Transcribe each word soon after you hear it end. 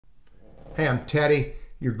Hey, I'm Teddy,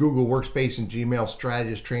 your Google Workspace and Gmail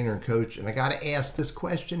strategist, trainer, and coach. And I got to ask this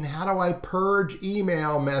question: how do I purge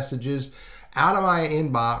email messages out of my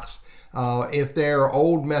inbox if they're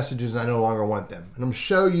old messages and I no longer want them? And I'm going to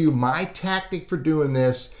show you my tactic for doing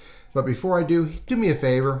this. But before I do me a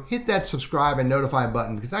favor, hit that subscribe and notify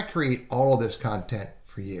button because I create all of this content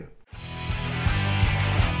for you.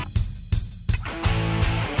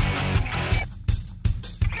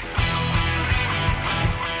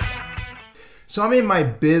 So I'm in my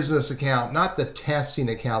business account, not the testing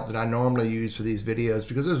account that I normally use for these videos,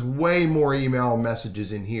 because there's way more email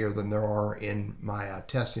messages in here than there are in my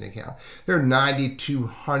testing account. There are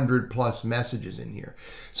 9,200 plus messages in here.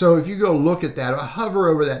 So if you go look at that, hover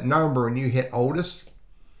over that number and you hit oldest,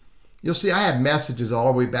 you'll see I have messages all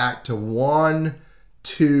the way back to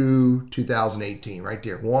 1/2/2018, right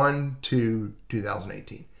there,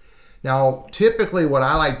 1/2/2018. Now, typically what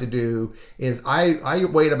I like to do is I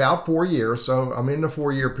wait about 4 years, so I'm in the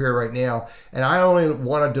 4-year period right now, and I only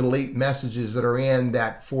want to delete messages that are in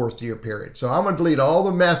that 4th year period. So I'm going to delete all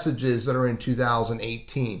the messages that are in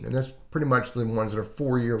 2018, and that's pretty much the ones that are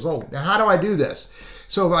 4 years old. Now, how do I do this?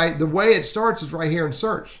 So the way it starts is right here in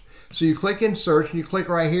search. So you click in search, and you click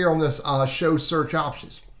right here on this show search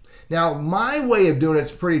options. Now, my way of doing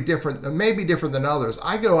it's pretty different, maybe different than others.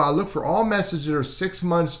 I look for all messages that are 6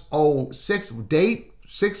 months old, 6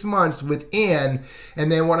 months within, and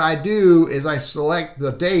then what I do is I select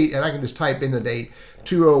the date, and I can just type in the date,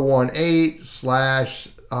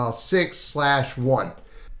 2018/6/1.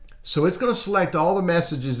 So it's going to select all the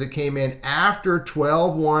messages that came in after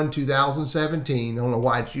 12/1/2017. I don't know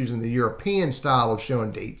why it's using the European style of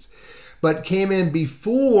showing dates, but came in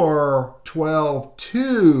before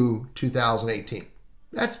 12/2/2018.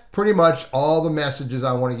 That's pretty much all the messages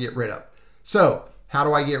I want to get rid of. So how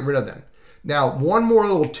do I get rid of them? Now, one more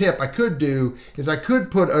little tip I could do is I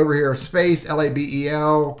could put over here space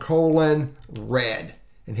LABEL : red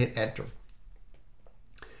and hit enter.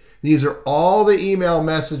 These are all the email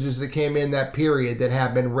messages that came in that period that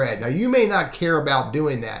have been read. Now, you may not care about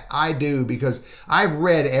doing that. I do, because I've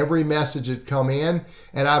read every message that come in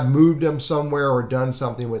and I've moved them somewhere or done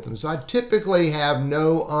something with them. So I typically have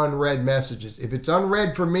no unread messages. If it's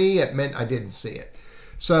unread for me, it meant I didn't see it.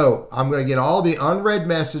 So I'm going to get all the unread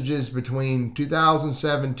messages between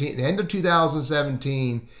 2017, the end of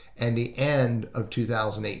 2017 and the end of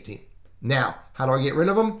 2018. Now, how do I get rid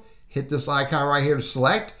of them? Hit this icon right here to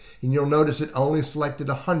select, and you'll notice it only selected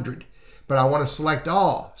 100. But I want to select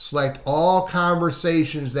all. Select all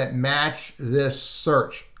conversations that match this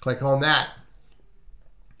search. Click on that.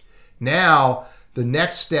 Now, the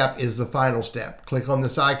next step is the final step. Click on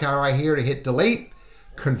this icon right here to hit delete.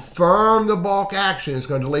 Confirm the bulk action. It's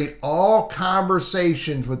going to delete all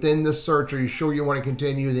conversations within the search. Are you sure you want to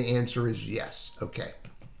continue? The answer is yes. Okay.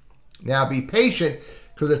 Now be patient,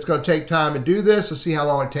 because it's going to take time to do this. Let's see how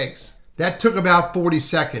long it takes. That took about 40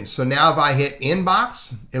 seconds. So now if I hit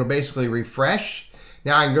inbox, it'll basically refresh.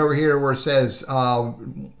 Now I can go over here where it says up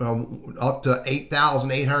to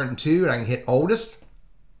 8,802, and I can hit oldest.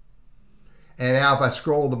 And now if I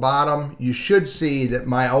scroll to the bottom, you should see that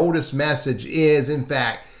my oldest message is, in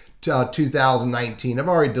fact, 2019. I've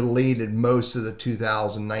already deleted most of the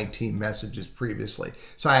 2019 messages previously.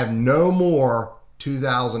 So I have no more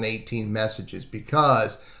 2018 messages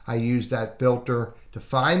because I use that filter to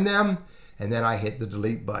find them, and then I hit the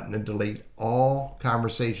delete button and delete all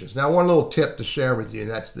conversations. Now, one little tip to share with you,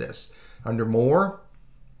 and that's this. Under more,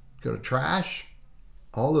 go to trash.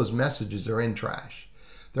 All those messages are in trash.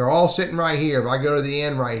 They're all sitting right here. If I go to the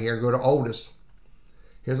end right here, go to oldest.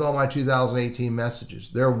 Here's all my 2018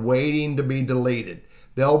 messages. They're waiting to be deleted.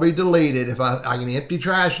 They'll be deleted. If I can empty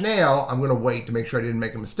trash now, I'm going to wait to make sure I didn't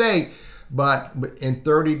make a mistake. But in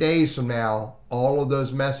 30 days from now, all of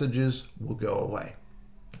those messages will go away.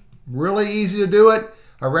 Really easy to do it.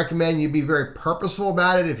 I recommend you be very purposeful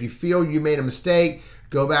about it. If you feel you made a mistake,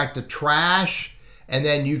 go back to trash, and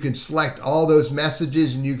then you can select all those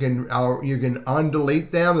messages, and you can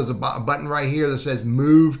undelete them. There's a button right here that says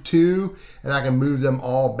move to, and I can move them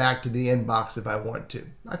all back to the inbox if I want to.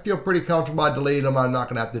 I feel pretty comfortable by deleting them. I'm not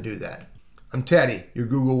going to have to do that. I'm Teddy, your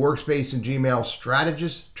Google Workspace and Gmail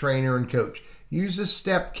strategist, trainer, and coach. Use this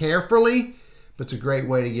step carefully, but it's a great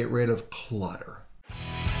way to get rid of clutter.